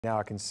Now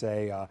I can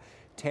say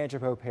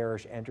Tangipahoa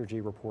Parish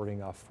Entergy reporting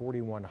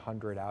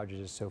 4,100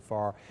 outages so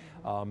far.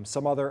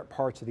 Some other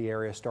parts of the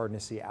area starting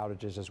to see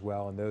outages as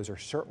well, and those are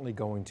certainly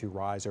going to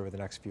rise over the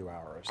next few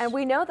hours. And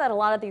we know that a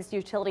lot of these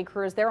utility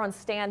crews, they're on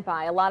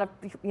standby. A lot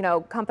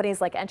of, companies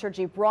like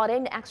Entergy brought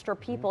in extra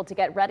people to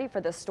get ready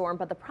for this storm,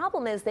 but the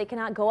problem is they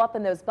cannot go up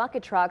in those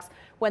bucket trucks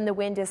when the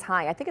wind is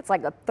high. I think it's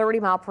like a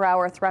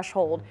 30-mile-per-hour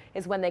threshold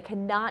is when they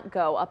cannot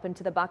go up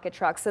into the bucket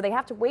trucks, so they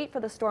have to wait for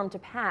the storm to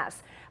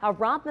pass.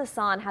 Rob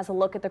Masson has a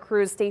look at the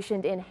crews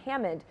stationed in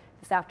Hammond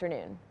this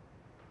afternoon.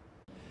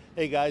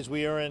 Hey guys,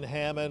 we are in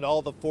Hammond.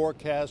 All the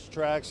forecast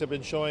tracks have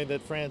been showing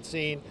that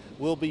Francine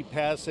will be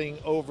passing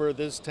over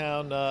this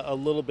town a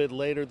little bit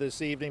later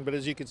this evening. But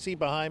as you can see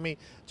behind me,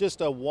 just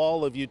a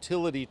wall of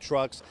utility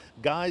trucks,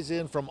 guys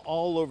in from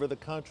all over the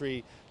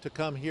country to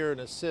come here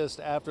and assist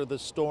after the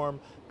storm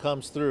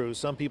comes through.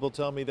 Some people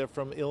tell me they're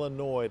from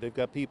Illinois. They've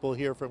got people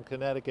here from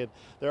Connecticut.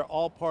 They're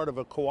all part of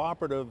a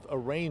cooperative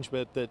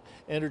arrangement that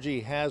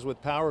Entergy has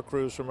with power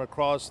crews from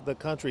across the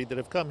country that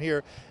have come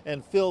here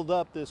and filled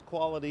up this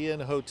Quality Inn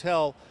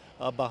hotel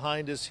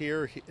behind us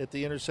here at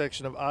the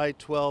intersection of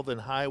I-12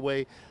 and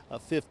Highway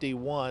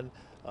 51.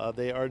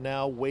 They are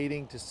now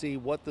waiting to see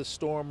what the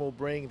storm will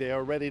bring. They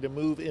are ready to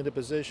move into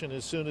position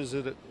as soon as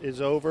it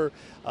is over.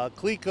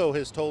 CLECO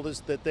has told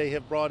us that they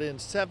have brought in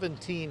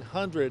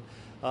 1,700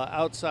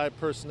 outside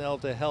personnel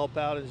to help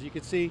out. As you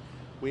can see,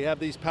 we have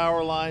these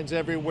power lines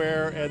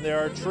everywhere, and there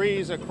are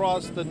trees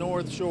across the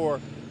North Shore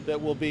that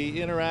will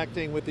be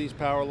interacting with these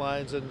power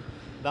lines and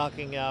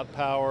knocking out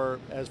power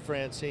as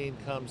Francine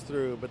comes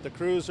through. But the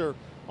crews are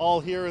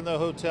all here in the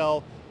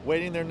hotel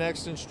waiting their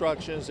next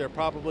instructions. They're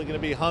probably going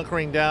to be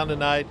hunkering down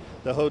tonight.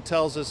 The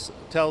hotel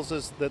tells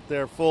us that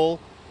they're full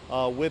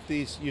with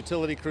these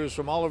utility crews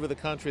from all over the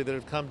country that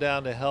have come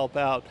down to help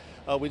out.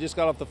 We just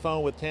got off the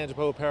phone with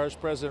Tangipahoa Parish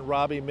President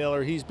Robbie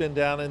Miller. He's been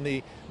down in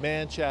the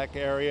Manchac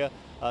area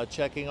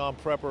checking on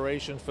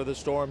preparations for the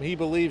storm. He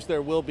believes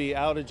there will be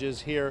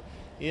outages here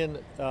in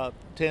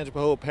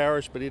Tangipahoa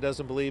Parish, but he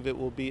doesn't believe it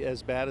will be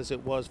as bad as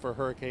it was for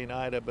Hurricane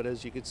Ida. But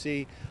as you can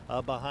see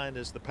behind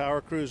us, the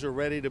power crews are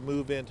ready to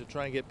move in to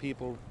try and get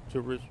people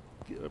to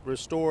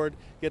restored,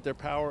 get their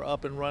power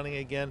up and running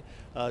again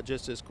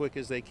just as quick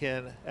as they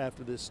can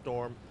after this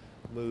storm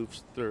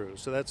moves through.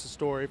 So that's the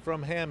story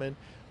from Hammond,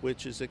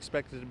 which is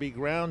expected to be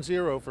ground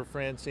zero for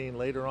Francine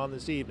later on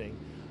this evening.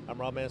 I'm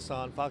Rob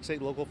Masson, Fox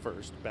 8 Local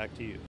First. Back to you.